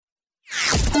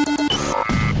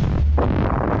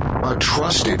a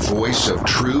trusted voice of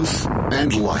truth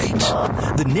and light.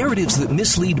 The narratives that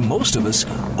mislead most of us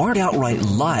aren't outright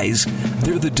lies.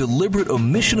 They're the deliberate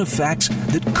omission of facts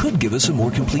that could give us a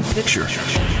more complete picture.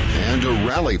 And a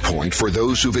rally point for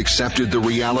those who've accepted the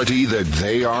reality that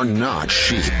they are not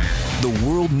sheep. The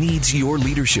world needs your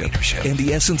leadership, and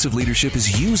the essence of leadership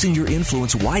is using your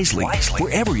influence wisely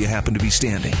wherever you happen to be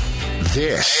standing.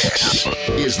 This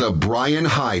is The Brian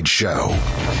Hyde Show.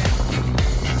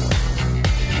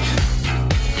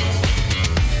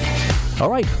 All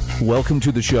right, welcome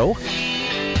to the show.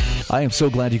 I am so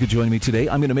glad you could join me today.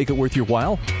 I'm going to make it worth your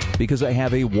while because I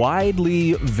have a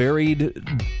widely varied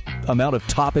amount of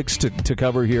topics to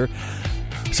cover here.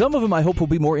 Some of them I hope will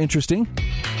be more interesting.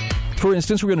 For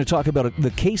instance, we're going to talk about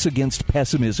the case against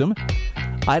pessimism.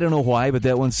 I don't know why, but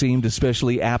that one seemed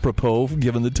especially apropos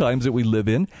given the times that we live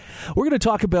in. We're going to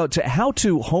talk about how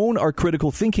to hone our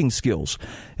critical thinking skills.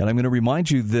 And I'm going to remind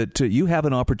you that you have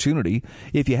an opportunity,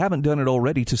 if you haven't done it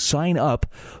already, to sign up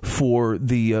for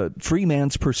the Free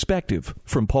Man's Perspective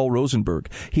from Paul Rosenberg.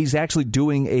 He's actually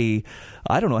doing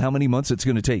I don't know how many months it's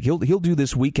going to take. He'll do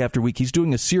this week after week. He's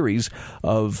doing a series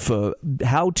of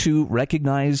how to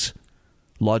recognize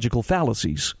logical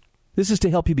fallacies. This is to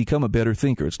help you become a better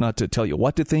thinker. It's not to tell you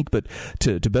what to think, but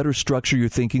to better structure your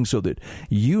thinking so that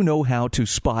you know how to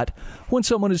spot when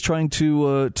someone is trying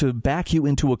to back you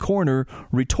into a corner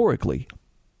rhetorically.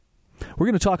 We're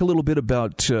going to talk a little bit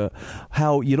about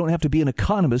how you don't have to be an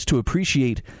economist to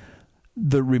appreciate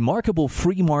the remarkable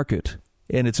free market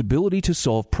and its ability to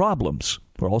solve problems.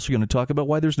 We're also going to talk about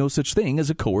why there's no such thing as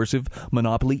a coercive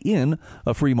monopoly in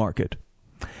a free market.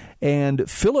 And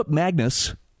Philip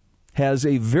Magnus has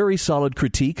a very solid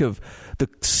critique of the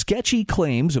sketchy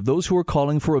claims of those who are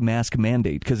calling for a mask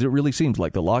mandate, because it really seems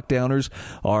like the lockdowners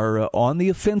are on the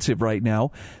offensive right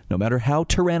now. No matter how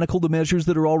tyrannical the measures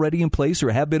that are already in place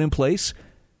or have been in place,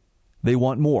 they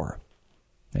want more.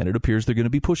 And it appears they're going to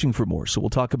be pushing for more. So we'll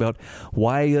talk about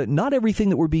why not everything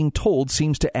that we're being told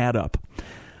seems to add up.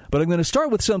 But I'm going to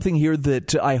start with something here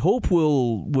that I hope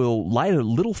will light a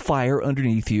little fire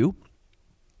underneath you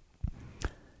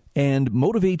and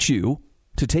motivate you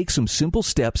to take some simple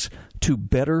steps to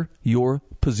better your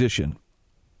position.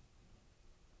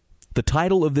 The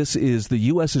title of this is "The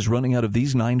U.S. is running out of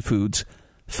these 9 foods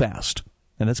fast."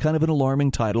 And that's kind of an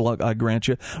alarming title, I grant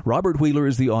you. Robert Wheeler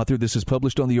is the author. This is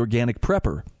published on the Organic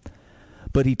Prepper.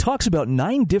 But he talks about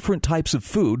 9 different types of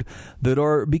food that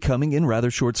are becoming in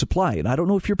rather short supply. And I don't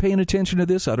know if you're paying attention to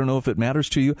this. I don't know if it matters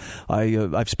to you.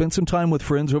 I've spent some time with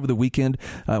friends over the weekend.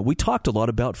 We talked a lot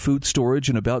about food storage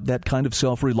and about that kind of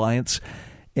self-reliance.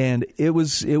 And it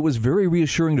was very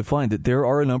reassuring to find that there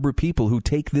are a number of people who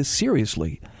take this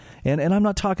seriously. And I'm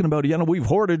not talking about, we've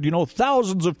hoarded,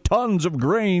 thousands of tons of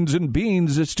grains and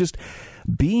beans. It's just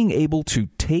being able to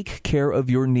take care of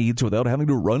your needs without having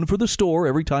to run for the store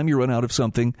every time you run out of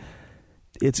something.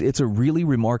 It's a really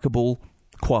remarkable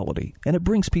quality, and it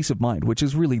brings peace of mind, which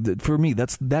is really, for me,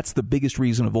 that's the biggest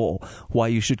reason of all why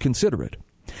you should consider it.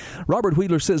 Robert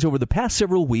Wheeler says over the past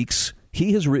several weeks,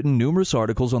 he has written numerous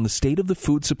articles on the state of the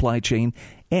food supply chain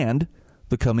and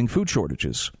the coming food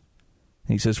shortages.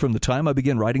 He says, from the time I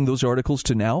began writing those articles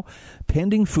to now,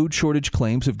 pending food shortage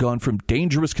claims have gone from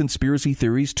dangerous conspiracy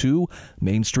theories to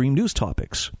mainstream news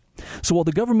topics. So while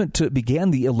the government began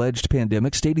the alleged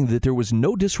pandemic stating that there was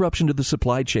no disruption to the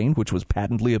supply chain, which was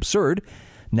patently absurd,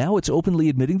 now it's openly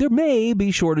admitting there may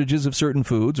be shortages of certain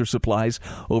foods or supplies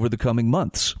over the coming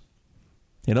months.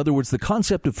 In other words, the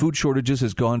concept of food shortages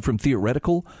has gone from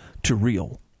theoretical to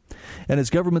real. And as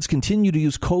governments continue to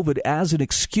use COVID as an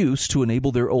excuse to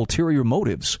enable their ulterior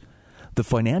motives, the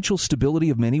financial stability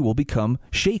of many will become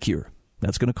shakier.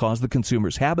 That's going to cause the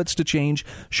consumers' habits to change.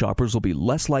 Shoppers will be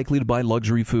less likely to buy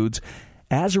luxury foods.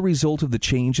 As a result of the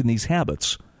change in these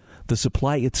habits, the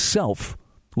supply itself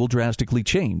will drastically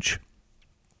change.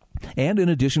 And in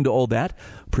addition to all that,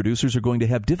 producers are going to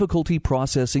have difficulty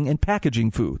processing and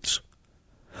packaging foods.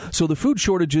 So the food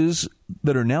shortages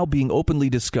that are now being openly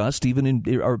discussed, even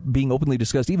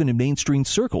in mainstream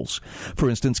circles. For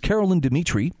instance, Carolyn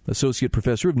Dimitri, associate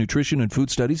professor of nutrition and food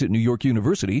studies at New York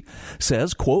University,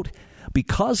 says, quote,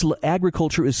 because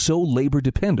agriculture is so labor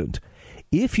dependent,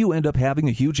 if you end up having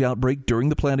a huge outbreak during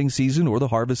the planting season or the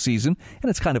harvest season, and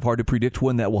it's kind of hard to predict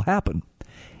when that will happen,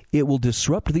 it will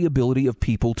disrupt the ability of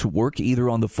people to work either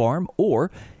on the farm or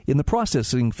in the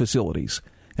processing facilities,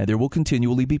 and there will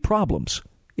continually be problems.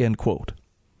 End quote.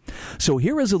 So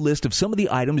here is a list of some of the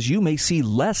items you may see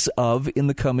less of in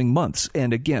the coming months.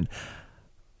 And again,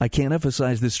 I can't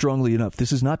emphasize this strongly enough.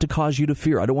 This is not to cause you to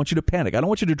fear. I don't want you to panic. I don't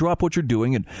want you to drop what you're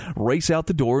doing and race out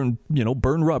the door and,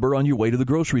 burn rubber on your way to the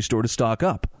grocery store to stock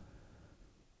up.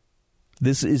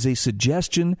 This is a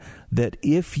suggestion that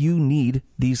if you need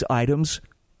these items,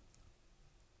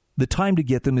 the time to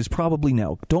get them is probably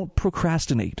now. Don't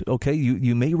procrastinate, okay?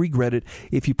 You may regret it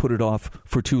if you put it off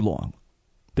for too long.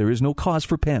 There is no cause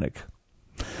for panic.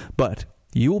 But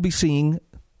you will be seeing,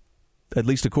 at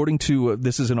least according to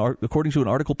according to an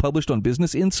article published on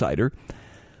Business Insider,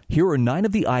 here are 9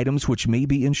 of the items which may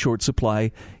be in short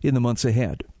supply in the months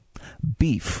ahead.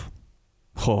 Beef.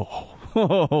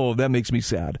 Oh, that makes me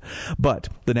sad. But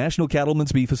the National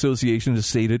Cattlemen's Beef Association has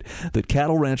stated that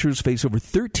cattle ranchers face over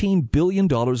 $13 billion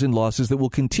in losses that will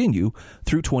continue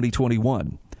through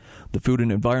 2021. The Food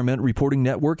and Environment Reporting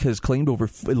Network has claimed over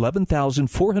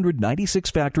 11,496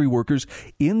 factory workers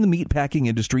in the meatpacking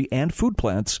industry and food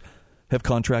plants have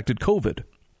contracted COVID.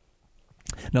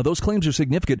 Now, those claims are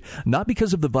significant not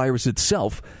because of the virus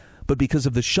itself, but because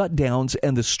of the shutdowns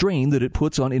and the strain that it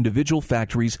puts on individual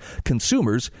factories,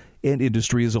 consumers, and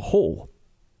industry as a whole.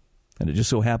 And it just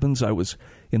so happens I was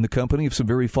in the company of some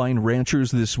very fine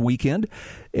ranchers this weekend,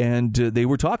 and they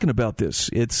were talking about this.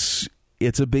 It's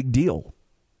a big deal.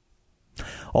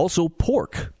 Also,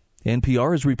 pork.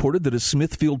 NPR has reported that a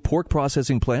Smithfield pork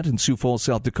processing plant in Sioux Falls,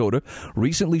 South Dakota,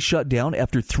 recently shut down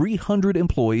after 300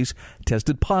 employees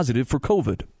tested positive for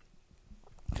COVID.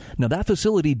 Now, that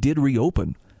facility did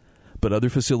reopen, but other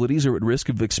facilities are at risk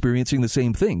of experiencing the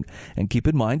same thing. And keep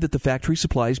in mind that the factory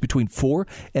supplies between 4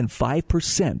 and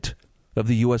 5% of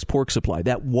the U.S. pork supply,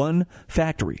 that one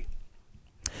factory.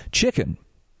 Chicken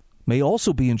may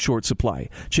also be in short supply.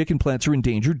 Chicken plants are in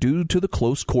danger due to the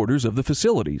close quarters of the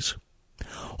facilities.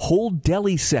 Whole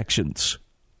deli sections,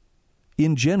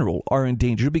 in general, are in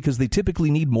danger because they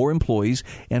typically need more employees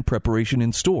and preparation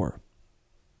in store.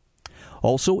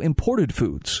 Also, imported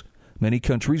foods. Many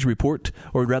countries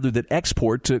that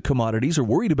export commodities are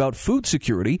worried about food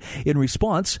security. In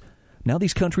response, now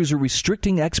these countries are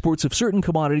restricting exports of certain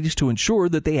commodities to ensure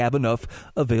that they have enough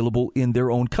available in their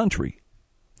own country.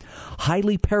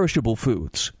 Highly perishable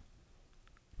foods.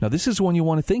 Now, this is one you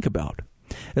want to think about.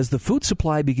 As the food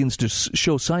supply begins to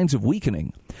show signs of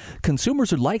weakening,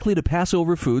 consumers are likely to pass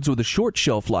over foods with a short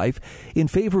shelf life in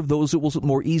favor of those that will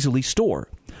more easily store.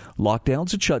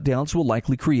 Lockdowns and shutdowns will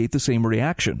likely create the same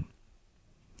reaction.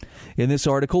 In this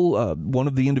article, one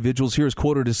of the individuals here is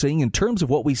quoted as saying, in terms of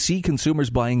what we see consumers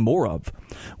buying more of,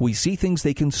 we see things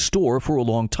they can store for a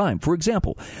long time. For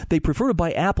example, they prefer to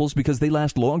buy apples because they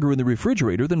last longer in the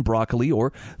refrigerator than broccoli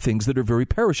or things that are very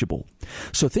perishable.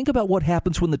 So think about what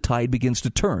happens when the tide begins to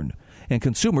turn and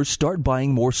consumers start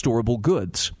buying more storable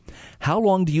goods. How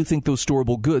long do you think those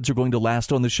storable goods are going to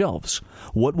last on the shelves?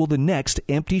 What will the next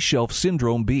empty shelf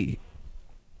syndrome be?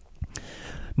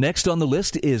 Next on the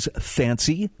list is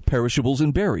fancy perishables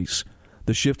and berries.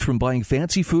 The shift from buying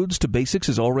fancy foods to basics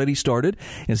has already started.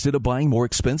 Instead of buying more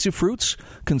expensive fruits,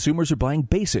 consumers are buying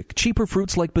basic, cheaper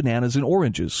fruits like bananas and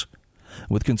oranges.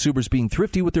 With consumers being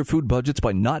thrifty with their food budgets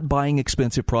by not buying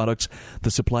expensive products,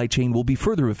 the supply chain will be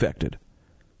further affected.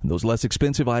 And those less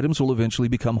expensive items will eventually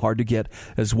become hard to get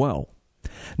as well.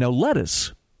 Now,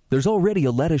 lettuce. There's already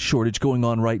a lettuce shortage going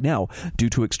on right now due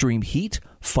to extreme heat,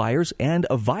 fires, and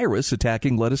a virus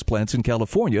attacking lettuce plants in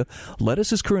California.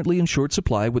 Lettuce is currently in short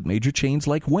supply, with major chains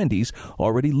like Wendy's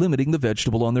already limiting the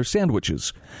vegetable on their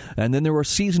sandwiches. And then there are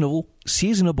seasonable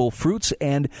fruits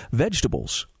and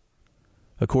vegetables.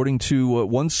 According to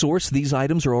one source, these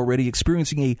items are already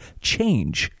experiencing a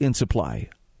change in supply.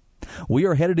 We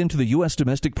are headed into the U.S.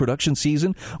 domestic production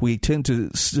season. We tend to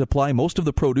supply most of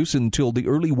the produce until the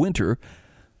early winter.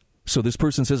 So this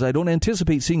person says, I don't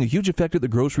anticipate seeing a huge effect at the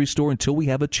grocery store until we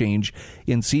have a change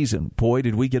in season. Boy,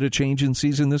 did we get a change in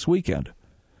season this weekend.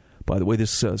 By the way,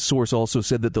 this source also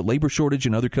said that the labor shortage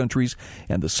in other countries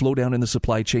and the slowdown in the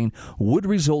supply chain would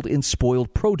result in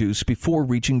spoiled produce before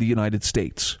reaching the United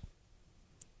States.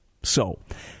 So,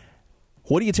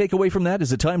 what do you take away from that?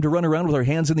 Is it time to run around with our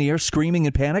hands in the air screaming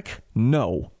in panic?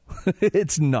 No,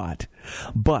 it's not.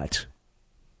 But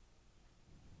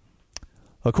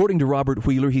according to Robert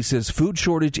Wheeler, he says food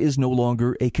shortage is no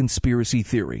longer a conspiracy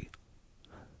theory.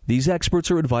 These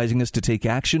experts are advising us to take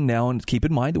action now and keep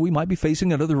in mind that we might be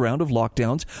facing another round of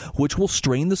lockdowns, which will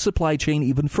strain the supply chain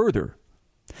even further.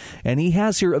 And he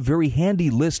has here a very handy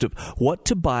list of what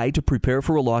to buy to prepare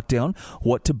for a lockdown,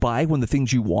 what to buy when the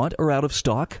things you want are out of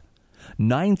stock,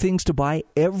 9 things to buy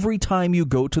every time you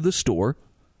go to the store.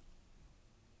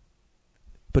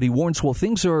 But he warns, while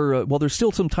there's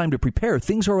still some time to prepare,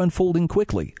 things are unfolding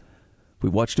quickly. We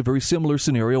watched a very similar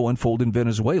scenario unfold in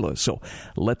Venezuela, so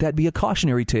let that be a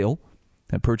cautionary tale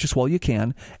and purchase while you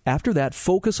can. After that,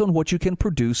 focus on what you can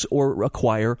produce or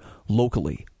acquire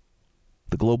locally.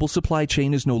 The global supply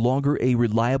chain is no longer a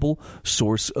reliable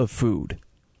source of food.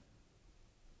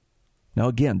 Now,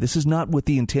 again, this is not with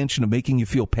the intention of making you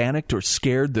feel panicked or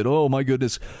scared that, oh, my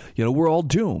goodness, we're all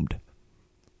doomed.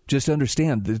 Just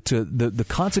understand that the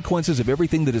consequences of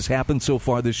everything that has happened so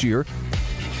far this year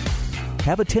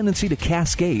have a tendency to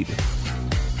cascade.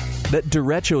 That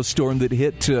derecho storm that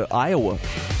hit Iowa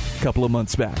a couple of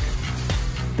months back,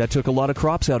 that took a lot of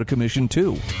crops out of commission,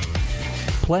 too.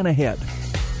 Plan ahead.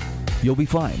 You'll be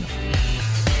fine.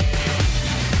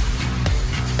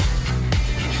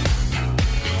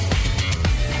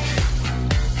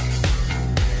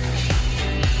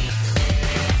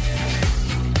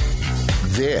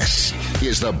 This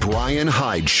is the Brian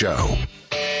Hyde Show.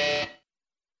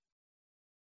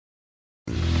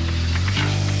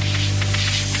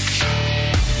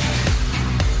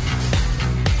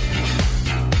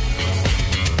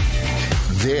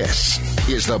 This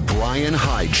is the Brian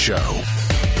Hyde Show.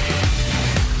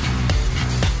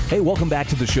 Hey, welcome back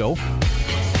to the show.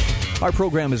 Our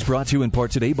program is brought to you in part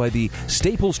today by the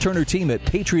Staples Turner team at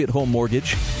Patriot Home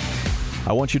Mortgage.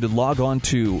 I want you to log on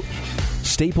to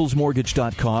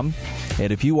staplesmortgage.com.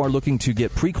 And if you are looking to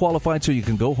get pre-qualified so you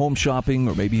can go home shopping,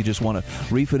 or maybe you just want to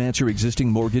refinance your existing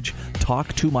mortgage,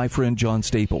 talk to my friend John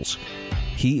Staples.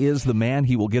 He is the man.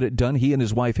 He will get it done. He and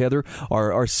his wife, Heather,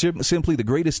 are simply the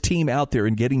greatest team out there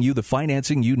in getting you the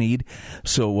financing you need.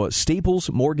 So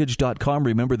staplesmortgage.com.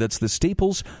 Remember, that's the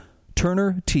Staples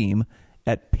Turner team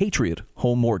at Patriot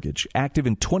Home Mortgage. Active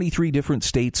in 23 different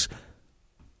states.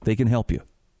 They can help you.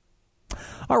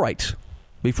 All right.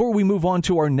 Before we move on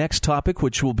to our next topic,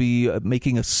 which will be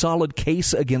making a solid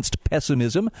case against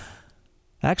pessimism.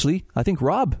 Actually, I think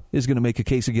Rob is going to make a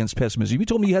case against pessimism. You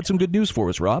told me you had some good news for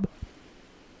us, Rob.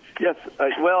 Yes.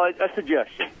 A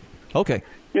suggestion. Okay.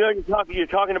 You're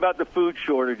talking about the food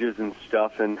shortages and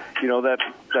stuff, and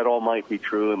that all might be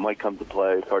true. It might come to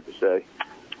play. It's hard to say.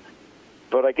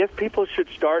 But I guess people should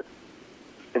start,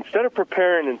 instead of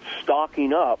preparing and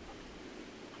stocking up,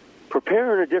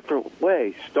 prepare in a different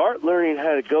way. Start learning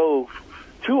how to go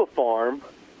to a farm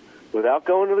without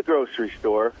going to the grocery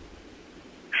store,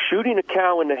 shooting a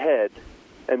cow in the head,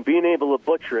 and being able to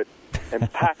butcher it and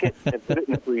pack it and put it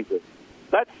in the freezer.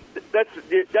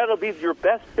 That'll be your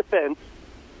best defense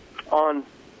on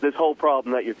this whole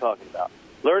problem that you're talking about.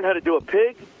 Learn how to do a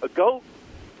pig, a goat,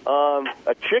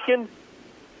 a chicken,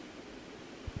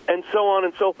 and so on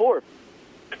and so forth.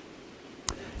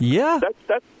 Yeah.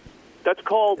 That's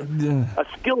called a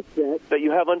skill set that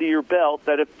you have under your belt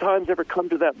that if times ever come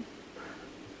to that,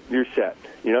 you're set.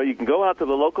 You can go out to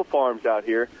the local farms out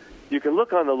here. You can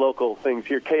look on the local things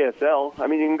here, KSL. I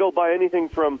mean, you can go buy anything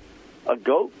from a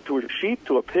goat to a sheep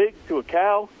to a pig to a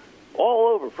cow, all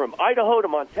over, from Idaho to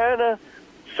Montana,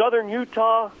 southern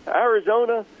Utah,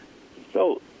 Arizona.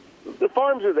 So the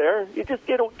farms are there. You just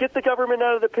get the government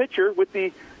out of the picture with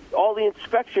all the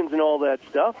inspections and all that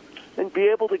stuff, and be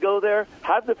able to go there,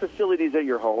 have the facilities at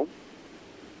your home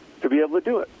to be able to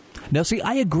do it. Now, see,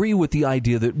 I agree with the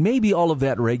idea that maybe all of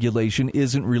that regulation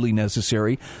isn't really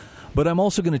necessary, but I'm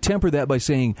also going to temper that by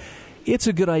saying it's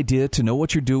a good idea to know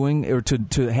what you're doing or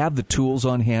to have the tools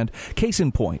on hand. Case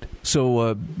in point.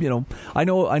 So, I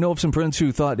know of some friends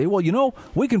who thought, hey, well,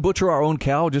 we can butcher our own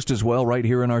cow just as well right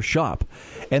here in our shop.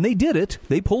 And they did it.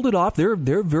 They pulled it off. They're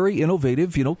very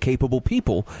innovative, capable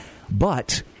people.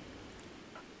 But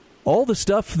all the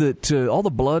stuff all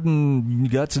the blood and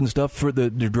guts and stuff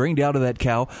that drained out of that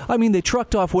cow, I mean, they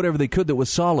trucked off whatever they could that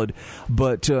was solid.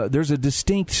 But there's a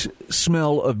distinct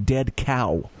smell of dead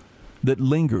cow that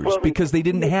lingers because they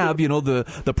didn't have,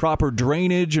 the proper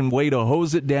drainage and way to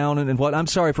hose it down and what. I'm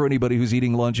sorry for anybody who's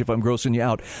eating lunch if I'm grossing you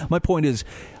out. My point is,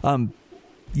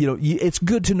 it's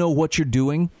good to know what you're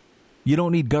doing. You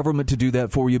don't need government to do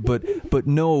that for you, but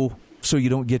know so you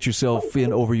don't get yourself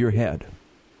in over your head.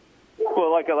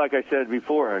 Well, like I said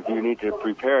before, you need to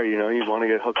prepare. You want to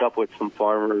get hooked up with some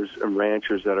farmers and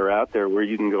ranchers that are out there where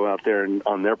you can go out there and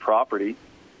on their property,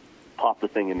 pop the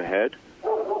thing in the head,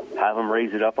 have them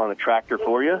raise it up on a tractor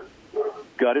for you,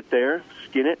 gut it there,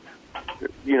 skin it.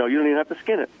 You don't even have to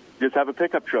skin it. Just have a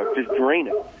pickup truck. Just drain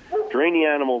it. Drain the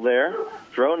animal there,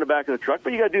 throw it in the back of the truck.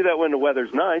 But you got to do that when the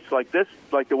weather's nice, like the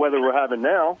weather we're having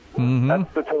now. Mm-hmm.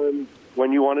 That's the time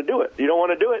when you want to do it. You don't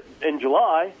want to do it in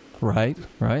July. Right.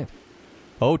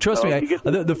 Oh, trust me,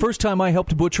 the first time I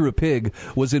helped butcher a pig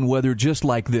was in weather just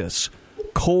like this.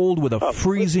 Cold with a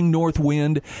freezing north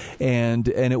wind, and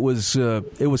it was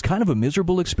kind of a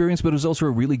miserable experience, but it was also a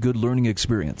really good learning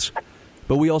experience.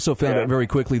 But we also found out very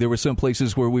quickly there were some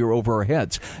places where we were over our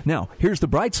heads. Now, here's the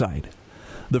bright side.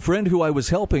 The friend who I was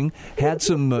helping had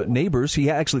some neighbors. He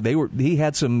had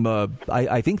some,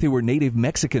 I think they were native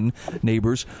Mexican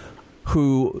neighbors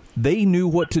who they knew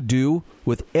what to do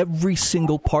with every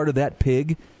single part of that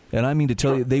pig And I mean to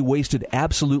tell you, they wasted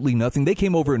absolutely nothing. They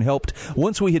came over and helped.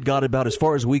 Once we had got about as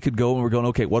far as we could go, and we're going,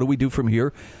 okay, what do we do from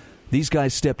here? These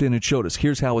guys stepped in and showed us,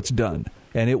 here's how it's done.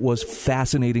 And it was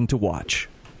fascinating to watch.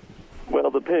 Well,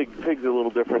 the pig's a little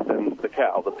different than the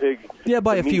cow. The pig... Yeah,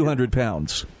 by a few hundred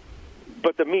pounds.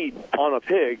 But the meat on a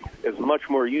pig is much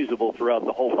more usable throughout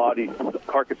the whole body, the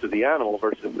carcass of the animal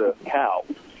versus the cow.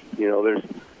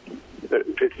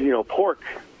 Pork,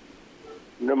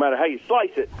 no matter how you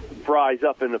slice it, fries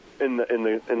up in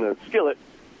the skillet,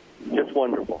 just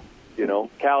wonderful.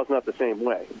 Cow's not the same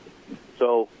way.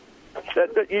 So,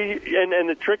 and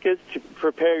the trick is to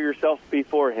prepare yourself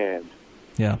beforehand.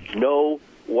 Yeah. Know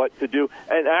what to do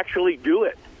and actually do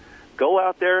it. Go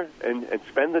out there and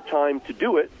spend the time to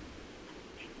do it,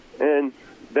 and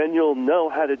then you'll know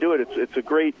how to do it.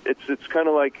 It's kind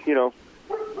of like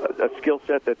a skill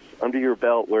set that's under your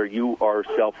belt where you are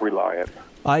self-reliant.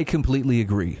 I completely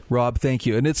agree, Rob. Thank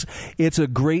you. And it's a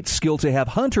great skill to have.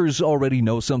 Hunters already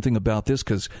know something about this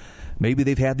because maybe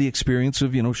they've had the experience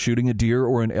of shooting a deer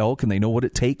or an elk, and they know what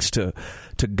it takes to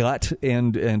gut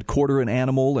and quarter an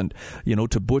animal and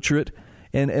to butcher it.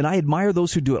 And I admire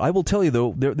those who do it. I will tell you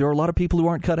though, there are a lot of people who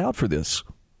aren't cut out for this.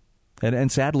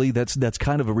 And sadly, that's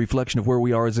kind of a reflection of where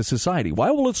we are as a society. Why?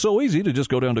 Well, it's so easy to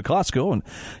just go down to Costco and,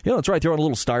 it's right there on a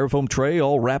little styrofoam tray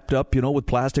all wrapped up, with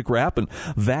plastic wrap and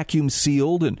vacuum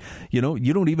sealed. And, you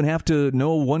don't even have to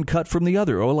know one cut from the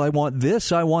other. Oh, I want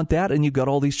this, I want that, and you've got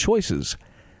all these choices.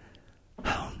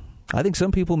 I think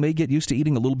some people may get used to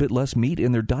eating a little bit less meat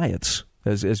in their diets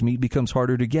as meat becomes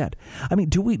harder to get. I mean,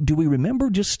 do we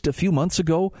remember just a few months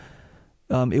ago,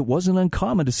 it wasn't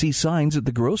uncommon to see signs at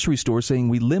the grocery store saying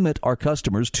we limit our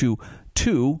customers to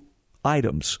 2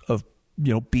 items of,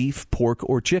 beef, pork,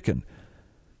 or chicken.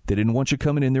 They didn't want you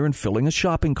coming in there and filling a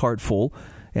shopping cart full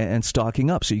and stocking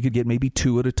up, so you could get maybe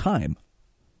 2 at a time.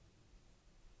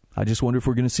 I just wonder if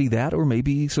we're going to see that or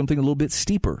maybe something a little bit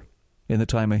steeper in the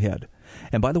time ahead.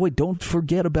 And by the way, don't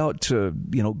forget about,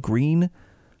 green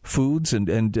foods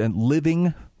and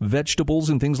living vegetables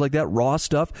and things like that, raw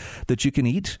stuff that you can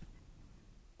eat.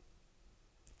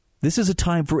 This is a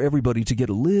time for everybody to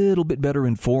get a little bit better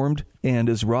informed and,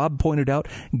 as Rob pointed out,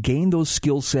 gain those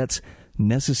skill sets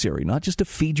necessary, not just to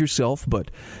feed yourself, but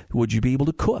would you be able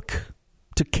to cook,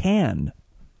 to can?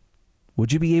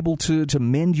 Would you be able to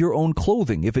mend your own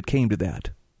clothing if it came to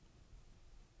that?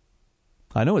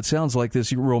 I know it sounds like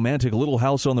this romantic Little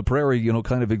House on the Prairie,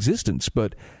 kind of existence,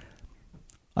 but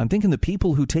I'm thinking the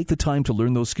people who take the time to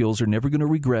learn those skills are never going to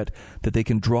regret that they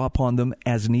can draw upon them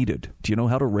as needed. Do you know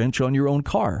how to wrench on your own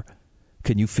car?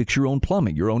 Can you fix your own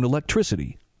plumbing, your own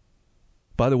electricity?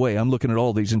 By the way, I'm looking at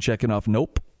all these and checking off,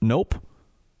 nope.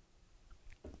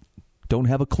 Don't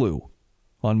have a clue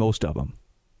on most of them.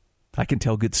 I can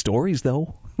tell good stories,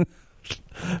 though.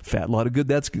 Fat lot of good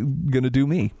that's going to do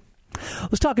me.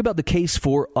 Let's talk about the case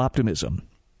for optimism.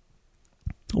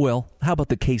 Well, how about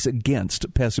the case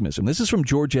against pessimism? This is from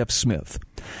George F. Smith.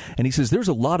 And he says, there's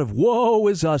a lot of woe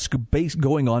is us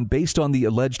going on based on the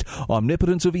alleged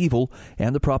omnipotence of evil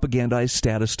and the propagandized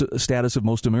status of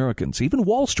most Americans. Even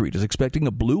Wall Street is expecting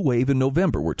a blue wave in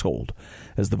November, we're told,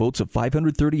 as the votes of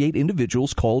 538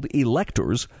 individuals called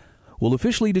electors will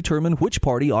officially determine which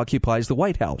party occupies the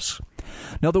White House.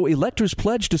 Now, though electors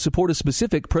pledge to support a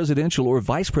specific presidential or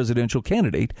vice presidential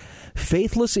candidate,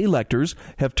 faithless electors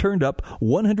have turned up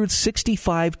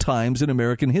 165 times in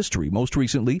American history, most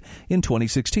recently in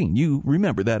 2016. You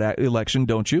remember that election,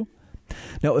 don't you?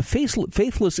 Now, a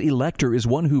faithless elector is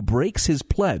one who breaks his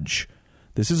pledge.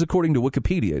 This is according to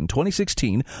Wikipedia. In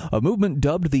 2016, a movement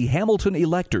dubbed the Hamilton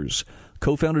Electors,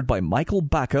 co-founded by Michael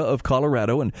Baca of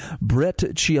Colorado and Brett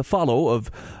Chiafalo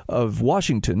of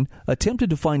Washington, attempted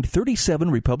to find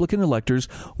 37 Republican electors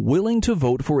willing to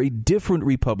vote for a different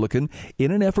Republican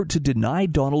in an effort to deny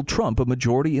Donald Trump a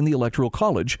majority in the Electoral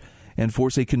College and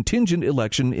force a contingent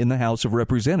election in the House of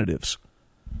Representatives.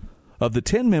 Of the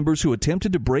 10 members who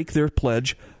attempted to break their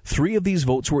pledge, 3 of these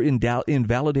votes were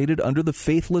invalidated under the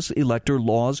faithless elector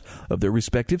laws of their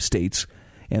respective states,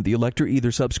 and the elector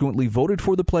either subsequently voted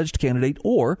for the pledged candidate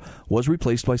or was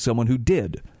replaced by someone who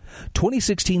did.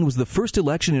 2016 was the first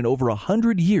election in over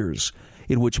 100 years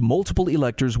in which multiple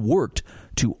electors worked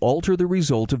to alter the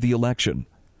result of the election.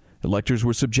 Electors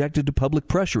were subjected to public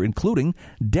pressure, including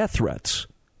death threats.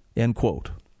 End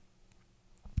quote.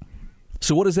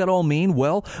 So what does that all mean?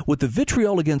 Well, with the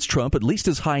vitriol against Trump at least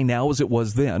as high now as it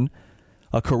was then,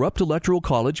 a corrupt electoral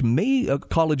college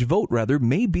vote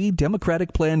may be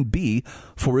Democratic Plan B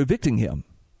for evicting him.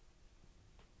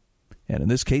 And in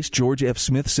this case, George F.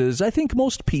 Smith says, I think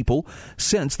most people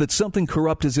sense that something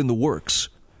corrupt is in the works,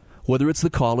 whether it's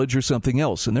the college or something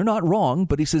else. And they're not wrong,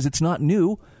 but he says it's not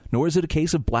new nor is it a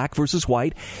case of black versus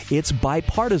white. It's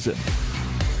bipartisan.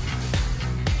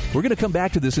 We're going to come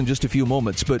back to this in just a few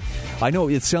moments, but I know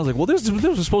it sounds like, well, this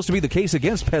was supposed to be the case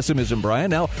against pessimism,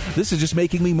 Brian. Now, this is just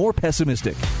making me more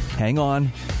pessimistic. Hang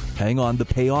on. The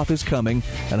payoff is coming,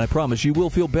 and I promise you will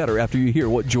feel better after you hear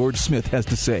what George Smith has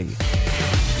to say.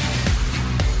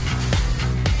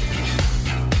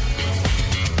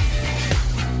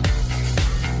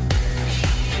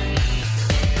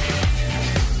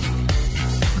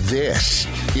 This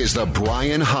is the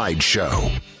Brian Hyde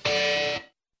Show.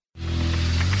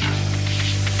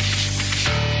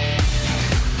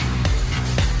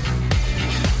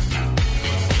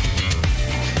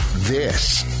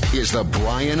 This is the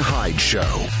Brian Hyde Show.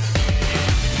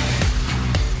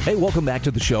 Hey, welcome back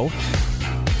to the show.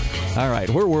 All right,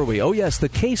 where were we? Oh, yes, the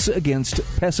case against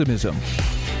pessimism.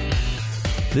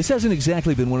 This hasn't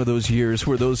exactly been one of those years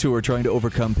where those who are trying to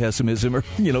overcome pessimism are,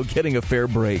 getting a fair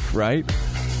break, right?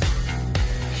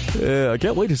 I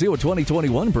can't wait to see what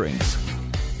 2021 brings.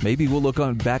 Maybe we'll look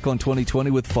back on 2020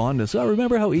 with fondness. Oh,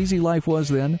 remember how easy life was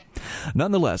then?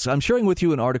 Nonetheless, I'm sharing with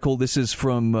you an article. This is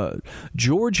from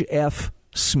George F.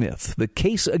 Smith, The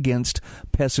Case Against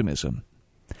Pessimism.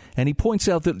 And he points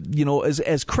out that,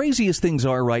 as crazy as things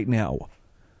are right now,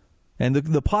 and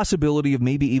the possibility of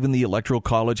maybe even the Electoral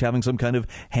College having some kind of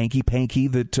hanky-panky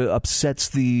that upsets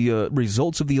the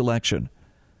results of the election,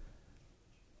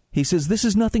 he says this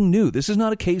is nothing new. This is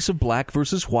not a case of black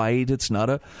versus white. It's not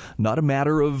a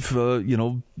matter of,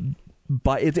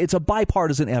 it's a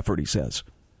bipartisan effort, he says.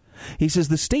 He says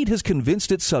the state has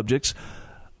convinced its subjects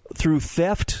that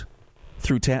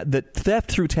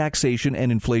theft through taxation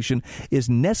and inflation is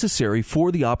necessary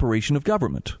for the operation of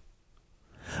government.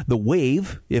 The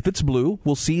wave, if it's blue,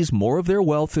 will seize more of their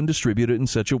wealth and distribute it in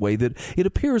such a way that it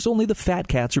appears only the fat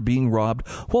cats are being robbed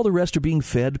while the rest are being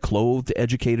fed, clothed,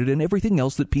 educated, and everything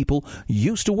else that people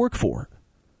used to work for.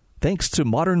 Thanks to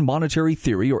modern monetary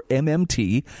theory, or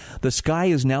MMT, the sky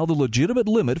is now the legitimate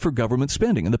limit for government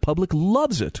spending, and the public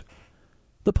loves it.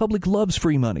 The public loves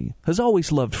free money, has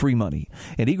always loved free money,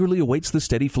 and eagerly awaits the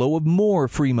steady flow of more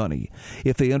free money.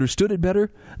 If they understood it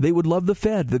better, they would love the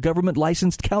Fed, the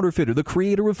government-licensed counterfeiter, the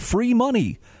creator of free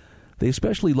money. They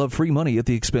especially love free money at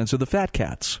the expense of the fat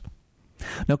cats.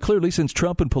 Now, clearly, since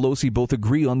Trump and Pelosi both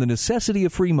agree on the necessity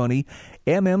of free money,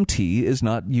 MMT is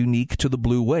not unique to the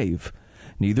blue wave.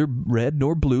 Neither red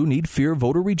nor blue need fear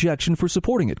voter rejection for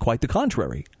supporting it. Quite the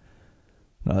contrary.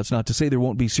 Now, that's not to say there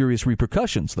won't be serious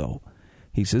repercussions, though.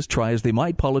 He says, try as they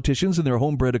might, politicians and their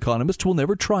homebred economists will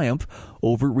never triumph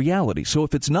over reality. So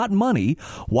if it's not money,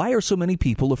 why are so many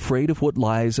people afraid of what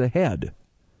lies ahead?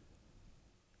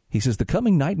 He says the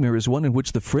coming nightmare is one in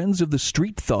which the friends of the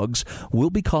street thugs will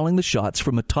be calling the shots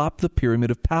from atop the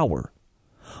pyramid of power.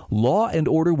 Law and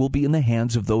order will be in the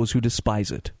hands of those who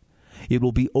despise it. It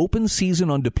will be open season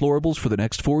on deplorables for the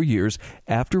next 4 years,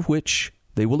 after which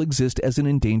they will exist as an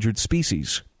endangered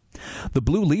species. The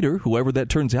blue leader, whoever that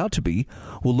turns out to be,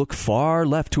 will look far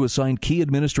left to assign key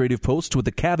administrative posts with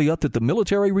the caveat that the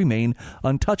military remain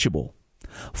untouchable.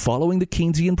 Following the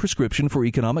Keynesian prescription for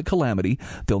economic calamity,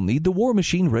 they'll need the war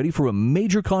machine ready for a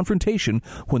major confrontation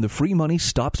when the free money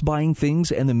stops buying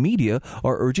things and the media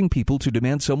are urging people to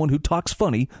demand someone who talks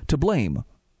funny to blame.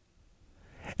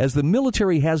 As the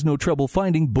military has no trouble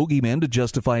finding boogeymen to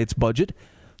justify its budget,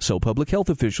 so public health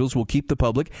officials will keep the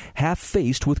public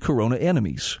half-faced with corona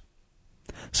enemies.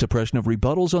 Suppression of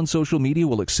rebuttals on social media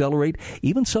will accelerate.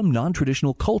 Even some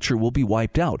non-traditional culture will be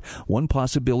wiped out, one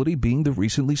possibility being the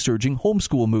recently surging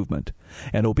homeschool movement.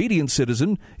 An obedient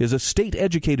citizen is a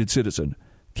state-educated citizen.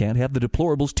 Can't have the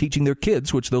deplorables teaching their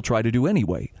kids, which they'll try to do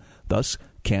anyway. Thus,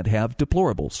 can't have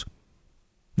deplorables.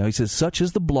 Now, he says, such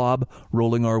is the blob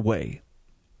rolling our way.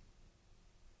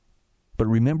 But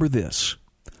remember this.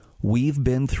 We've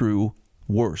been through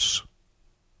worse.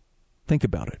 Think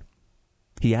about it.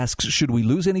 He asks, should we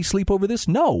lose any sleep over this?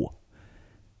 No.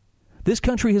 This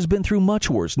country has been through much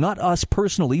worse. Not us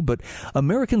personally, but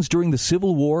Americans during the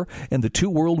Civil War and the 2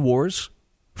 world wars.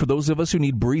 For those of us who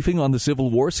need briefing on the Civil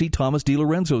War, see Thomas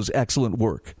DiLorenzo's excellent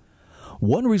work.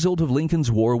 One result of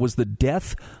Lincoln's war was the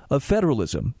death of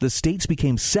federalism. The states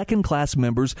became second-class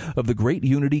members of the great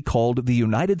unity called the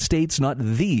United States, not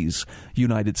these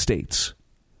United States.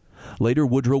 Later,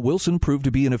 Woodrow Wilson proved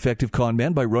to be an effective con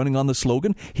man by running on the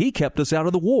slogan, "He kept us out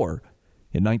of the war,"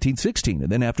 in 1916,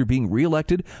 and then after being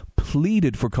reelected,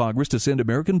 pleaded for Congress to send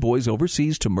American boys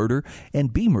overseas to murder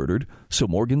and be murdered so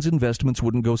Morgan's investments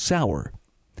wouldn't go sour.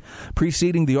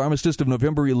 Preceding the armistice of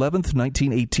November 11th,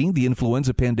 1918, the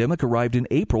influenza pandemic arrived in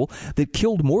April that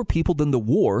killed more people than the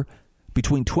war,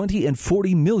 between 20 and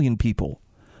 40 million people.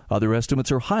 Other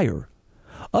estimates are higher.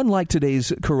 Unlike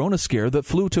today's corona scare, the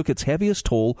flu took its heaviest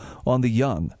toll on the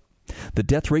young. The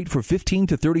death rate for 15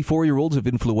 to 34-year-olds of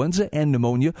influenza and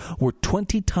pneumonia were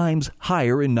 20 times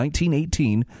higher in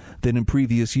 1918 than in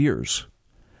previous years.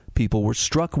 People were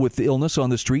struck with the illness on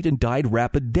the street and died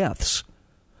rapid deaths.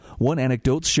 One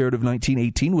anecdote shared of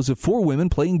 1918 was of 4 women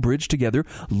playing bridge together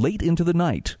late into the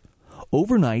night.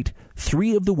 Overnight,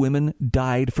 3 of the women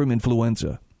died from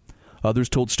influenza. Others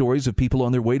told stories of people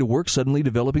on their way to work suddenly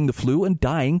developing the flu and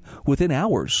dying within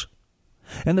hours.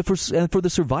 And for the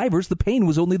survivors, the pain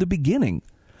was only the beginning.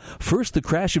 First, the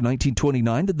crash of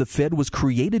 1929 that the Fed was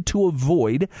created to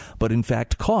avoid, but in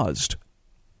fact caused.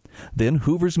 Then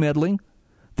Hoover's meddling.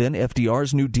 Then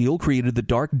FDR's New Deal created the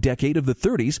dark decade of the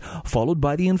 30s, followed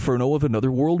by the inferno of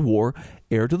another world war,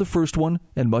 heir to the first one,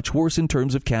 and much worse in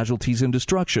terms of casualties and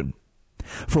destruction.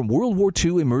 From World War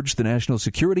II emerged the National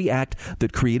Security Act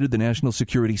that created the national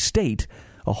security state,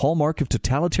 a hallmark of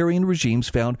totalitarian regimes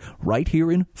found right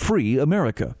here in free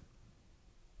America.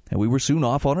 And we were soon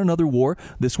off on another war,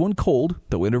 this one cold,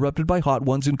 though interrupted by hot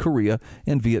ones in Korea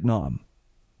and Vietnam.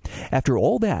 After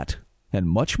all that, and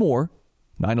much more,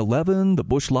 9/11, the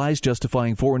Bush lies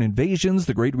justifying foreign invasions,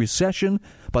 the Great Recession,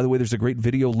 by the way, there's a great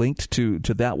video linked to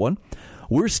that one,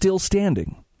 we're still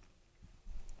standing.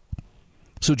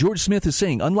 So George Smith is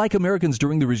saying, unlike Americans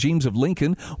during the regimes of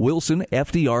Lincoln, Wilson,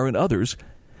 FDR, and others,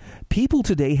 people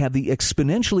today have the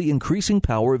exponentially increasing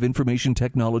power of information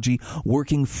technology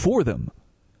working for them.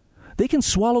 They can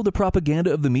swallow the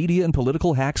propaganda of the media and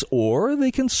political hacks, or they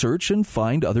can search and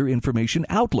find other information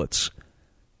outlets,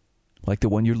 like the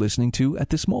one you're listening to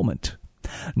at this moment.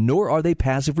 Nor are they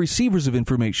passive receivers of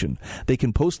information. They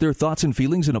can post their thoughts and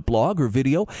feelings in a blog or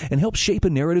video and help shape a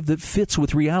narrative that fits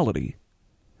with reality.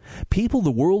 People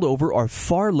the world over are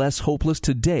far less hopeless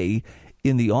today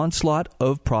in the onslaught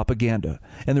of propaganda,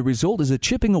 and the result is a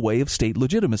chipping away of state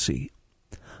legitimacy.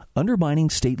 Undermining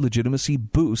state legitimacy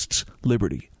boosts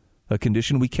liberty, a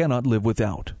condition we cannot live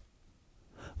without.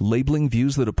 Labeling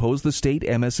views that oppose the state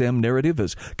MSM narrative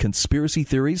as conspiracy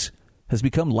theories has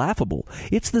become laughable.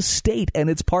 It's the state and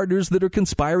its partners that are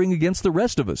conspiring against the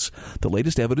rest of us, the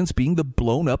latest evidence being the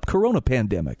blown-up corona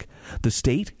pandemic. The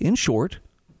state, in short,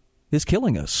 is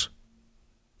killing us.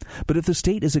 But if the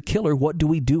state is a killer, what do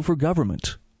we do for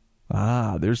government?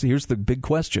 Here's the big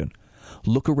question.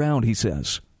 Look around, he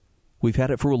says. We've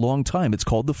had it for a long time. It's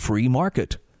called the free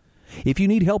market. If you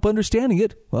need help understanding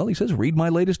it, well, he says, read my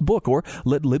latest book or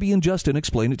let Libby and Justin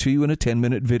explain it to you in a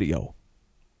 10-minute video.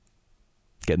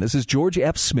 Again, this is George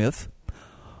F. Smith,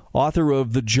 author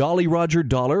of The Jolly Roger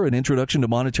Dollar, An Introduction to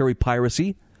Monetary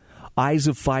Piracy, Eyes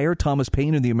of Fire, Thomas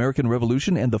Paine and the American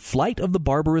Revolution, and The Flight of the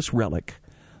Barbarous Relic,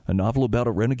 a novel about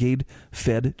a renegade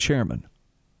Fed chairman.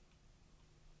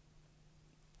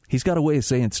 He's got a way of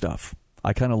saying stuff.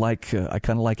 I kind of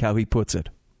like how he puts it.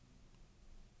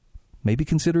 Maybe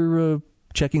consider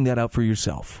checking that out for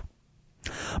yourself.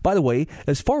 By the way,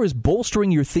 as far as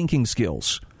bolstering your thinking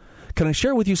skills, can I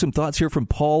share with you some thoughts here from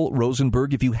Paul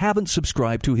Rosenberg? If you haven't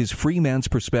subscribed to his Free Man's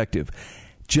Perspective,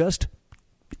 just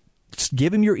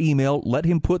give him your email. Let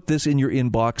him put this in your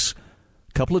inbox.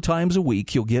 A couple of times a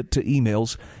week, you'll get to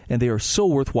emails, and they are so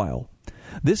worthwhile.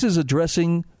 This is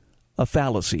addressing a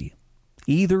fallacy,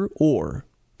 either or.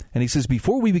 And he says,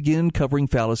 before we begin covering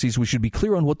fallacies, we should be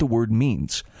clear on what the word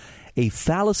means. A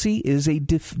fallacy is a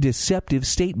deceptive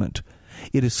statement.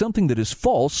 It is something that is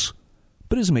false,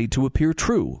 but is made to appear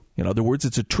true. In other words,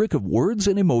 it's a trick of words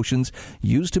and emotions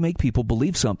used to make people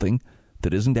believe something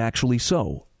that isn't actually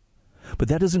so. But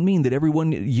that doesn't mean that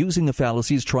everyone using a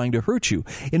fallacy is trying to hurt you.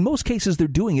 In most cases, they're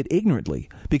doing it ignorantly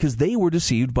because they were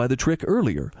deceived by the trick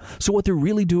earlier. So what they're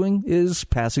really doing is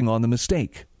passing on the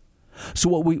mistake. So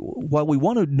while we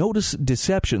want to notice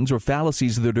deceptions or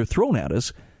fallacies that are thrown at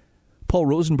us, Paul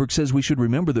Rosenberg says we should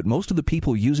remember that most of the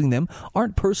people using them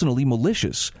aren't personally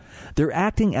malicious. They're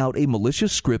acting out a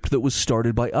malicious script that was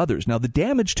started by others. Now, the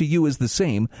damage to you is the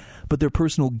same, but their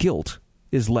personal guilt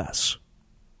is less.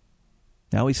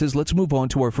 Now he says, let's move on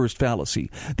to our first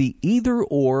fallacy. The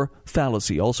either-or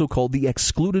fallacy, also called the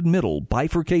excluded middle,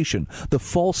 bifurcation, the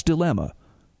false dilemma,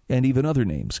 and even other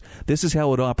names. This is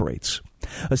how it operates.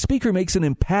 A speaker makes an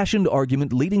impassioned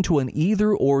argument leading to an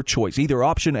either-or choice, either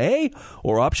option A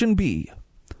or option B.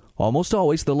 Almost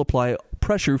always they'll apply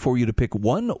pressure for you to pick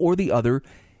one or the other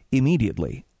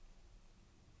immediately.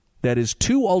 That is,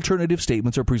 two alternative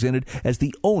statements are presented as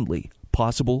the only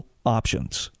possible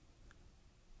options.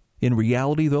 In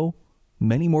reality, though,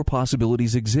 many more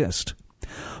possibilities exist.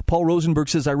 Paul Rosenberg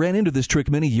says, I ran into this trick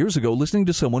many years ago listening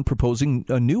to someone proposing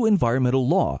a new environmental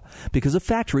law because a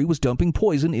factory was dumping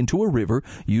poison into a river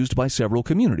used by several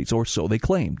communities, or so they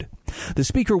claimed. The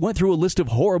speaker went through a list of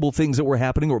horrible things that were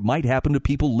happening or might happen to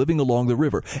people living along the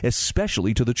river,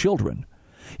 especially to the children.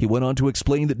 He went on to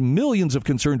explain that millions of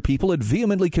concerned people had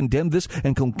vehemently condemned this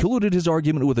and concluded his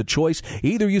argument with a choice.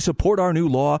 Either you support our new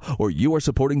law or you are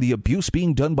supporting the abuse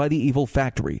being done by the evil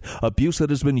factory, abuse that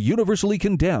has been universally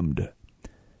condemned.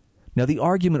 Now, the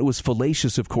argument was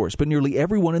fallacious, of course, but nearly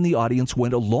everyone in the audience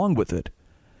went along with it.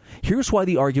 Here's why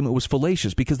the argument was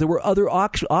fallacious, because there were other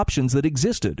options that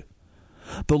existed.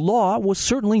 The law was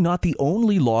certainly not the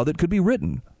only law that could be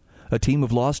written. A team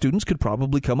of law students could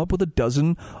probably come up with a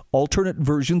dozen alternate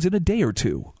versions in a day or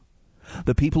two.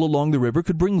 The people along the river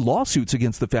could bring lawsuits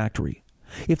against the factory.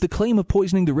 If the claim of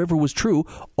poisoning the river was true,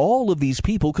 all of these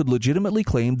people could legitimately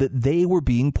claim that they were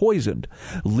being poisoned.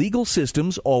 Legal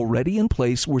systems already in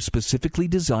place were specifically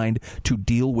designed to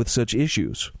deal with such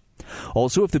issues.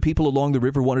 Also, if the people along the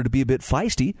river wanted to be a bit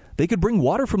feisty, they could bring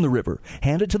water from the river,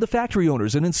 hand it to the factory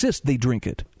owners, and insist they drink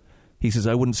it. He says,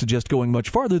 I wouldn't suggest going much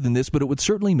farther than this, but it would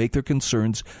certainly make their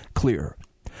concerns clear.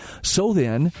 So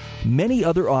then, many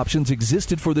other options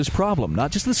existed for this problem,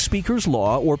 not just the speaker's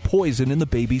law or poison in the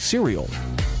baby cereal.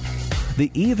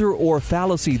 The either-or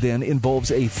fallacy then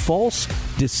involves a false,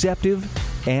 deceptive,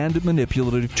 and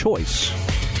manipulative choice.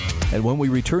 And when we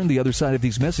return the other side of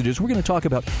these messages, we're going to talk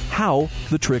about how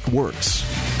the trick works.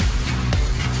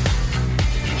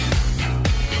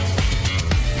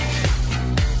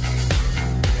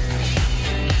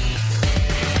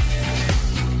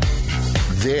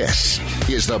 This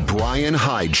is The Brian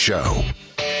Hyde Show.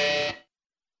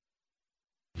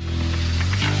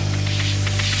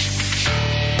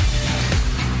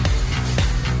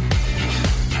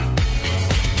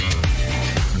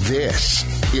 This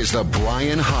is The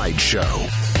Brian Hyde Show.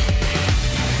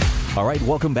 All right,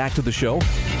 welcome back to the show.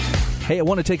 Hey, I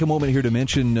want to take a moment here to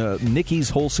mention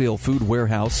Nikki's Wholesale Food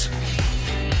Warehouse.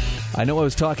 I know I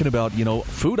was talking about,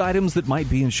 food items that might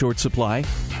be in short supply.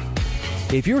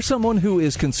 If you're someone who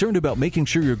is concerned about making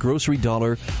sure your grocery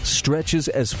dollar stretches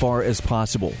as far as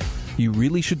possible, you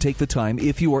really should take the time,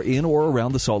 if you are in or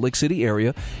around the Salt Lake City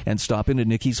area, and stop into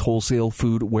Nikki's Wholesale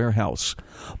Food Warehouse.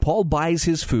 Paul buys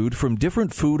his food from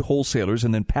different food wholesalers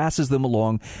and then passes them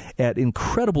along at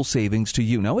incredible savings to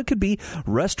you. Now, it could be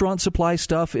restaurant supply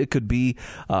stuff. It could be,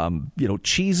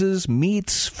 cheeses,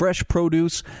 meats, fresh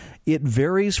produce. It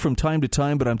varies from time to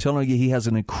time, but I'm telling you, he has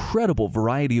an incredible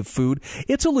variety of food.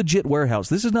 It's a legit warehouse.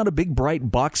 This is not a big,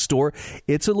 bright box store.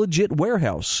 It's a legit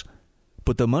warehouse.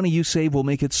 But the money you save will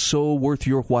make it so worth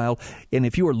your while. And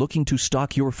if you are looking to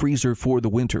stock your freezer for the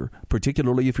winter,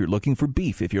 particularly if you're looking for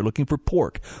beef, if you're looking for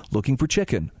pork, looking for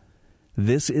chicken,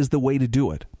 this is the way to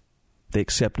do it. They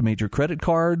accept major credit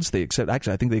cards. I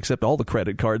think they accept all the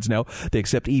credit cards now. They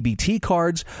accept EBT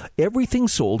cards. Everything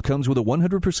sold comes with a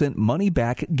 100%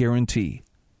 money-back guarantee.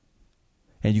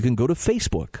 And you can go to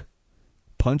Facebook.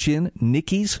 Punch in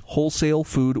Nikki's Wholesale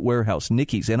Food Warehouse.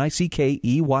 Nikki's,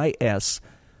 Nikkeys.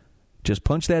 Just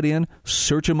punch that in,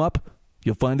 search them up.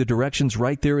 You'll find the directions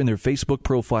right there in their Facebook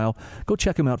profile. Go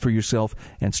check them out for yourself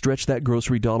and stretch that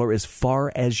grocery dollar as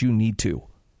far as you need to.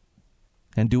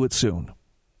 And do it soon.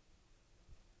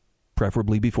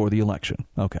 Preferably before the election.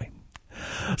 Okay.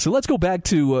 So let's go back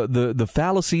to the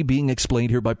fallacy being explained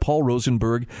here by Paul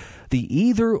Rosenberg, the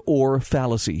either-or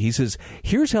fallacy. He says,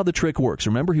 here's how the trick works.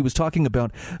 Remember, he was talking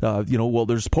about,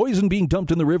 there's poison being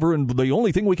dumped in the river, and the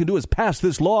only thing we can do is pass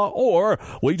this law, or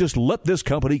we just let this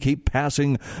company keep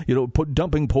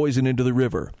dumping poison into the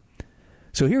river.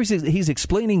 So here he's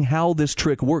explaining how this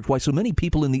trick worked, why so many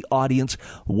people in the audience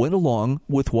went along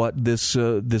with what this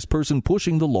person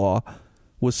pushing the law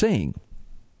was saying.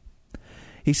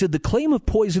 He said the claim of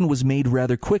poison was made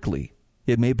rather quickly.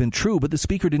 It may have been true, but the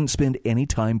speaker didn't spend any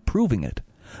time proving it.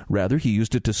 Rather, he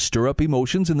used it to stir up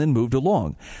emotions and then moved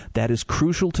along. That is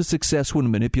crucial to success when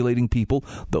manipulating people.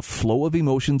 The flow of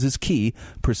emotions is key,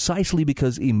 precisely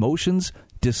because emotions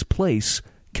displace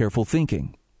careful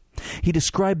thinking. He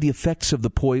described the effects of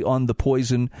the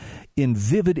poison in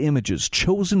vivid images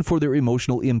chosen for their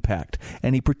emotional impact,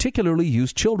 and he particularly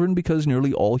used children because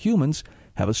nearly all humans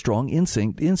have a strong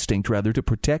instinct to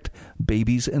protect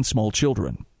babies and small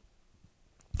children.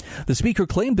 The speaker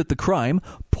claimed that the crime,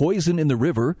 poison in the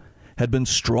river, had been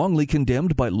strongly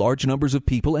condemned by large numbers of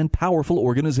people and powerful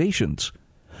organizations.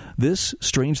 This,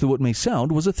 strange though it may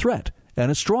sound, was a threat,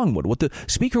 and a strong one. What the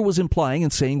speaker was implying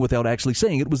and saying without actually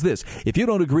saying it was this: if you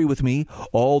don't agree with me,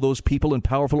 all those people and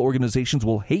powerful organizations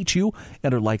will hate you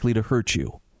and are likely to hurt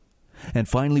you. And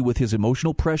finally, with his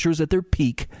emotional pressures at their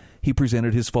peak, he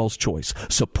presented his false choice.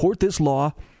 Support this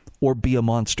law or be a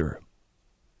monster.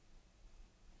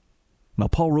 Now,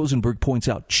 Paul Rosenberg points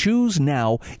out, choose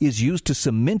now is used to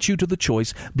cement you to the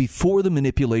choice before the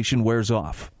manipulation wears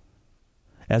off,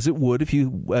 as it would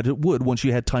once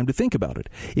you had time to think about it.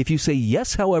 If you say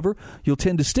yes, however, you'll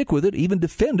tend to stick with it, even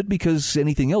defend it, because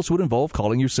anything else would involve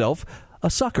calling yourself a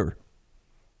sucker.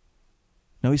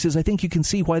 Now, he says, I think you can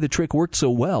see why the trick worked so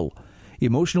well.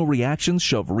 Emotional reactions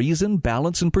shove reason,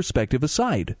 balance, and perspective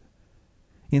aside.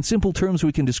 In simple terms,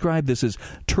 we can describe this as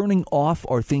turning off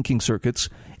our thinking circuits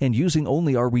and using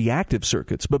only our reactive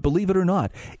circuits. But believe it or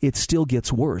not, it still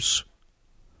gets worse.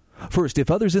 First, if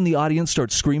others in the audience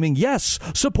start screaming, yes,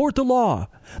 support the law,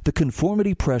 the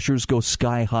conformity pressures go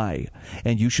sky high.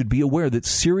 And you should be aware that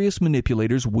serious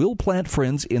manipulators will plant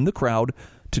friends in the crowd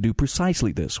to do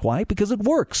precisely this. Why? Because it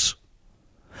works.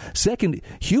 Second,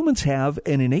 humans have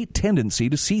an innate tendency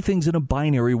to see things in a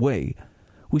binary way.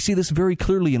 We see this very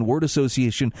clearly in word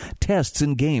association tests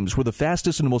and games where the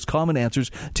fastest and most common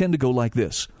answers tend to go like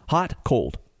this. Hot,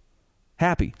 cold.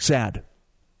 Happy, sad.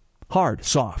 Hard,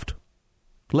 soft.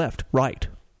 Left, right.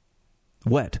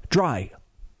 Wet, dry.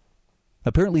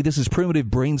 Apparently this is primitive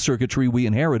brain circuitry we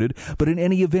inherited, but in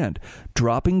any event,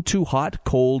 dropping to hot,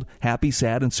 cold, happy,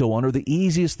 sad, and so on are the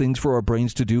easiest things for our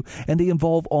brains to do, and they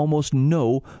involve almost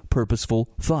no purposeful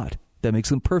thought. That makes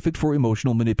them perfect for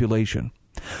emotional manipulation.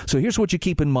 So here's what you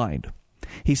keep in mind.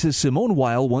 He says, Simone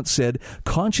Weil once said,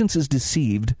 conscience is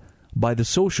deceived by the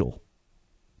social.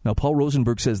 Now, Paul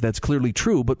Rosenberg says that's clearly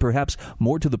true, but perhaps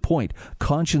more to the point,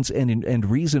 conscience and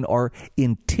reason are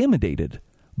intimidated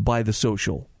by the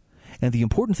social. And the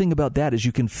important thing about that is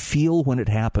you can feel when it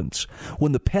happens.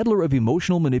 When the peddler of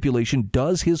emotional manipulation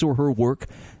does his or her work,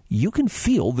 you can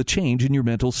feel the change in your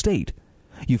mental state.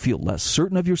 You feel less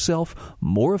certain of yourself,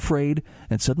 more afraid,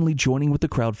 and suddenly joining with the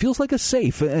crowd feels like a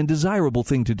safe and desirable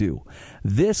thing to do.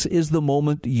 This is the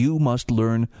moment you must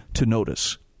learn to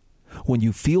notice. When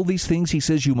you feel these things, he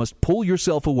says you must pull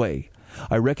yourself away.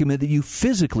 I recommend that you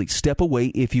physically step away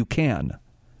if you can.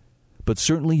 But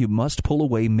certainly you must pull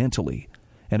away mentally.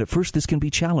 And at first this can be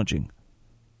challenging.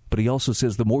 But he also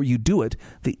says the more you do it,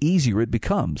 the easier it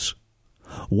becomes.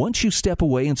 Once you step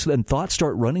away and thoughts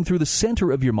start running through the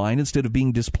center of your mind instead of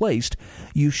being displaced,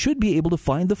 you should be able to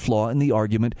find the flaw in the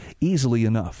argument easily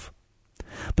enough.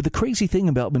 But the crazy thing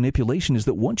about manipulation is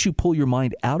that once you pull your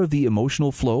mind out of the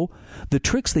emotional flow, the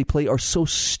tricks they play are so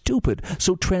stupid,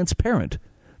 so transparent,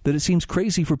 that it seems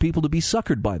crazy for people to be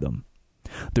suckered by them.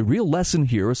 The real lesson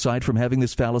here, aside from having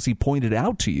this fallacy pointed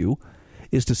out to you,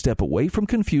 is to step away from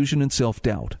confusion and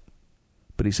self-doubt.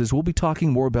 But he says we'll be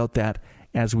talking more about that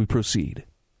as we proceed.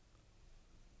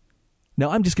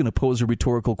 Now, I'm just going to pose a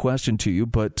rhetorical question to you,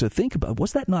 but think about,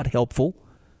 was that not helpful?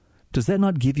 Does that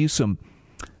not give you some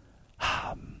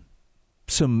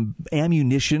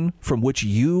ammunition from which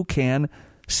you can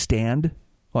stand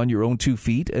on your own 2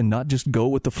 feet and not just go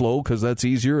with the flow because that's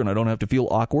easier and I don't have to feel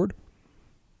awkward?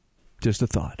 Just a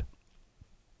thought.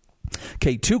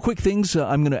 Okay, 2 quick things.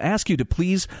 I'm going to ask you to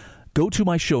please go to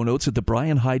my show notes at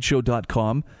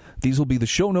thebrianhydeshow.com. These will be the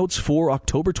show notes for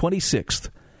October 26th.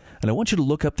 And I want you to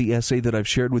look up the essay that I've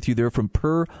shared with you there from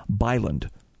Per Byland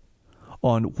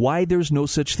on why there's no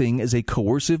such thing as a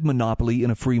coercive monopoly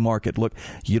in a free market. Look,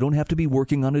 you don't have to be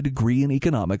working on a degree in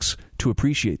economics to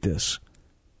appreciate this.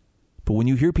 But when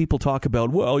you hear people talk about,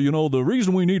 well, you know, the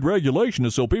reason we need regulation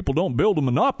is so people don't build a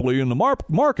monopoly in the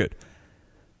market.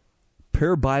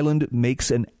 Per Byland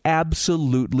makes an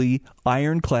absolutely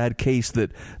ironclad case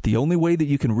that the only way that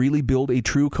you can really build a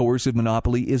true coercive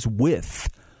monopoly is with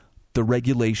the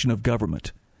regulation of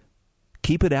government.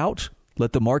 Keep it out.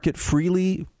 Let the market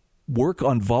freely work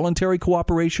on voluntary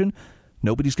cooperation.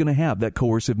 Nobody's going to have that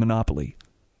coercive monopoly.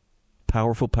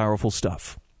 Powerful, powerful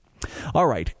stuff. All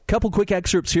right, couple quick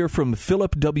excerpts here from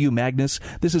Philip W. Magnus.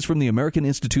 This is from the American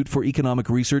Institute for Economic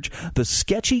Research, The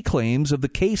Sketchy Claims of the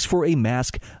Case for a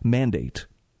Mask Mandate.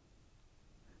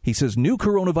 He says, new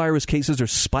coronavirus cases are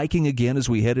spiking again as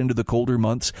we head into the colder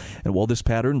months, and while this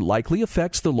pattern likely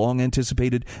affects the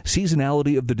long-anticipated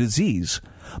seasonality of the disease,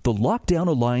 the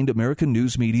lockdown-aligned American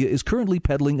news media is currently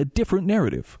peddling a different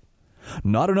narrative.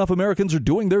 Not enough Americans are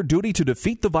doing their duty to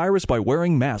defeat the virus by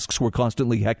wearing masks, we're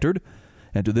constantly hectored.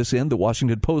 And to this end, the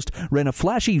Washington Post ran a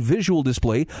flashy visual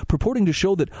display purporting to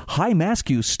show that high mask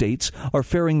use states are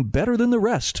faring better than the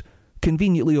rest,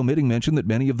 conveniently omitting mention that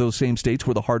many of those same states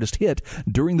were the hardest hit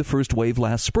during the first wave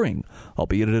last spring,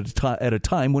 albeit at a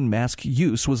time when mask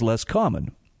use was less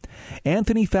common.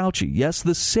 Anthony Fauci, yes,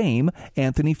 the same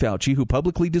Anthony Fauci who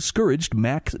publicly discouraged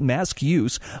mask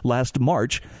use last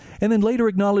March and then later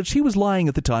acknowledged he was lying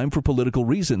at the time for political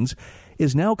reasons,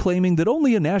 is now claiming that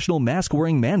only a national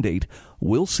mask-wearing mandate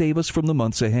will save us from the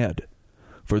months ahead.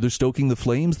 Further stoking the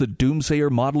flames, the doomsayer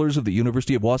modelers of the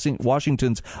University of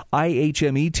Washington's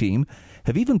IHME team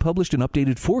have even published an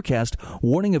updated forecast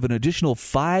warning of an additional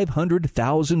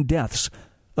 500,000 deaths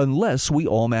unless we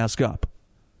all mask up.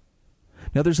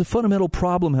 Now, there's a fundamental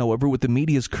problem, however, with the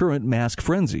media's current mask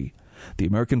frenzy. The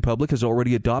American public has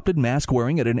already adopted mask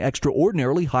wearing at an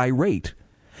extraordinarily high rate.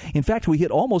 In fact, we hit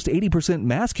almost 80%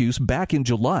 mask use back in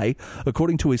July,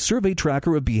 according to a survey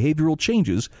tracker of behavioral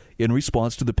changes in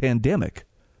response to the pandemic.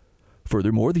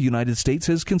 Furthermore, the United States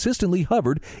has consistently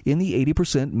hovered in the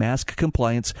 80% mask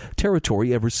compliance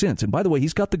territory ever since. And by the way,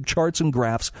 he's got the charts and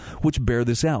graphs which bear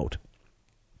this out.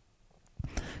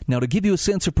 Now, to give you a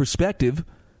sense of perspective,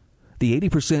 the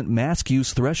 80% mask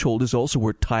use threshold is also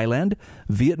where Thailand,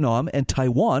 Vietnam, and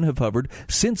Taiwan have hovered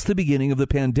since the beginning of the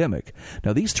pandemic.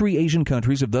 Now, these three Asian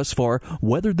countries have thus far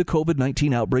weathered the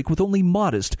COVID-19 outbreak with only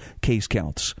modest case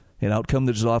counts, an outcome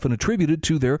that is often attributed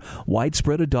to their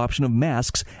widespread adoption of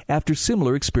masks after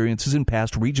similar experiences in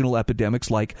past regional epidemics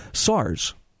like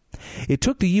SARS. It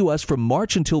took the U.S. from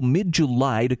March until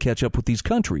mid-July to catch up with these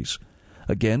countries.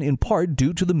 Again, in part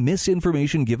due to the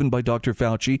misinformation given by Dr.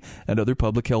 Fauci and other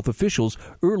public health officials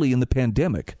early in the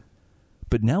pandemic.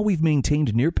 But now we've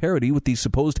maintained near parity with these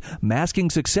supposed masking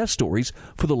success stories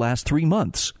for the last 3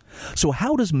 months. So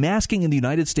how does masking in the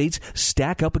United States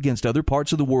stack up against other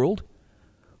parts of the world?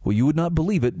 Well, you would not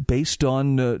believe it based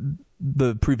on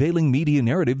the prevailing media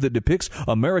narrative that depicts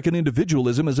American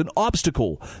individualism as an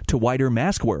obstacle to wider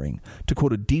mask wearing, to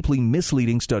quote a deeply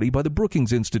misleading study by the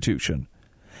Brookings Institution.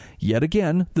 Yet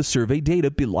again, the survey data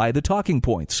belie the talking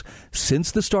points.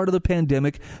 Since the start of the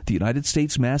pandemic, the United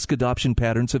States mask adoption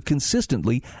patterns have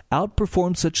consistently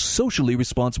outperformed such socially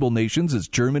responsible nations as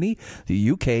Germany,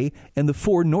 the UK, and the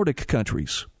 4 Nordic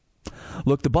countries.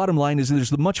 Look, the bottom line is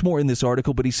there's much more in this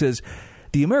article, but he says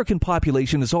the American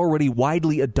population has already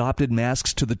widely adopted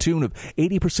masks to the tune of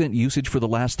 80% usage for the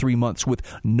last 3 months, with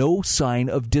no sign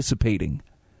of dissipating.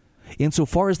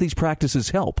 Insofar as these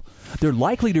practices help, they're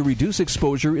likely to reduce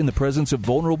exposure in the presence of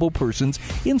vulnerable persons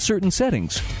in certain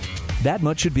settings. That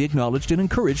much should be acknowledged and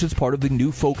encouraged as part of the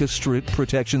new focused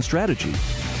protection strategy.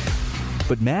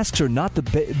 But masks are not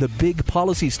the big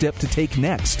policy step to take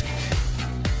next.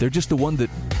 They're just the one that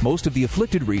most of the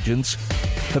afflicted regions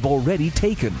have already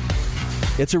taken.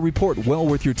 It's a report well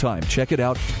worth your time. Check it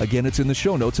out. Again, it's in the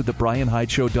show notes at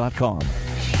thebrianhydeshow.com.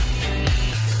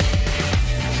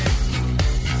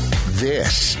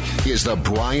 This is The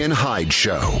Brian Hyde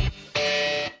Show.